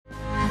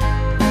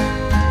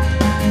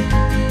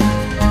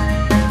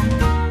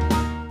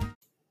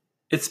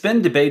It's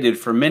been debated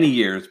for many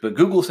years, but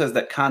Google says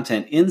that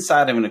content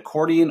inside of an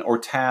accordion or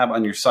tab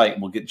on your site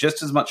will get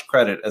just as much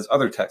credit as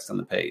other text on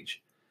the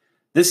page.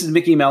 This is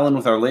Mickey Mellon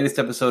with our latest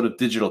episode of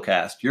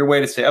DigitalCast, your way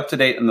to stay up to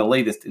date on the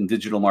latest in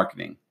digital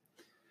marketing.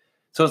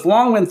 So it's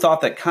long been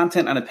thought that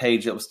content on a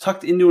page that was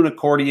tucked into an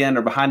accordion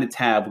or behind a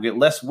tab will get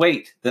less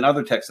weight than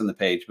other text on the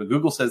page, but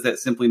Google says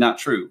that's simply not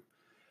true.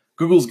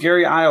 Google's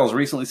Gary Illes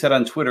recently said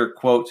on Twitter,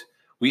 quote,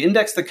 "We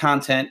index the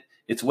content,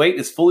 its weight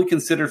is fully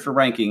considered for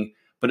ranking,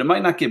 but it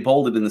might not get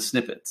bolded in the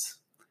snippets."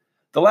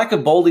 The lack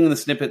of bolding in the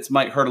snippets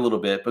might hurt a little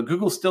bit, but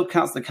Google still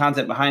counts the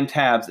content behind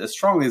tabs as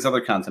strongly as other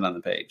content on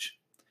the page.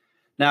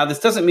 Now, this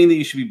doesn't mean that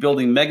you should be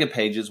building mega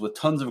pages with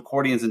tons of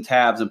accordions and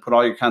tabs and put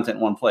all your content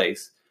in one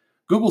place.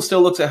 Google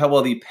still looks at how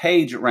well the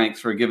page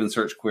ranks for a given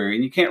search query,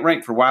 and you can't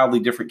rank for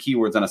wildly different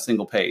keywords on a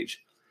single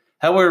page.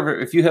 However,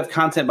 if you have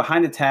content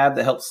behind a tab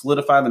that helps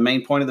solidify the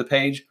main point of the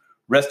page,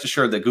 rest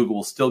assured that Google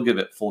will still give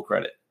it full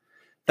credit.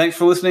 Thanks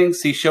for listening.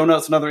 See show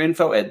notes and other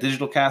info at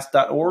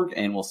digitalcast.org,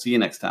 and we'll see you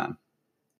next time.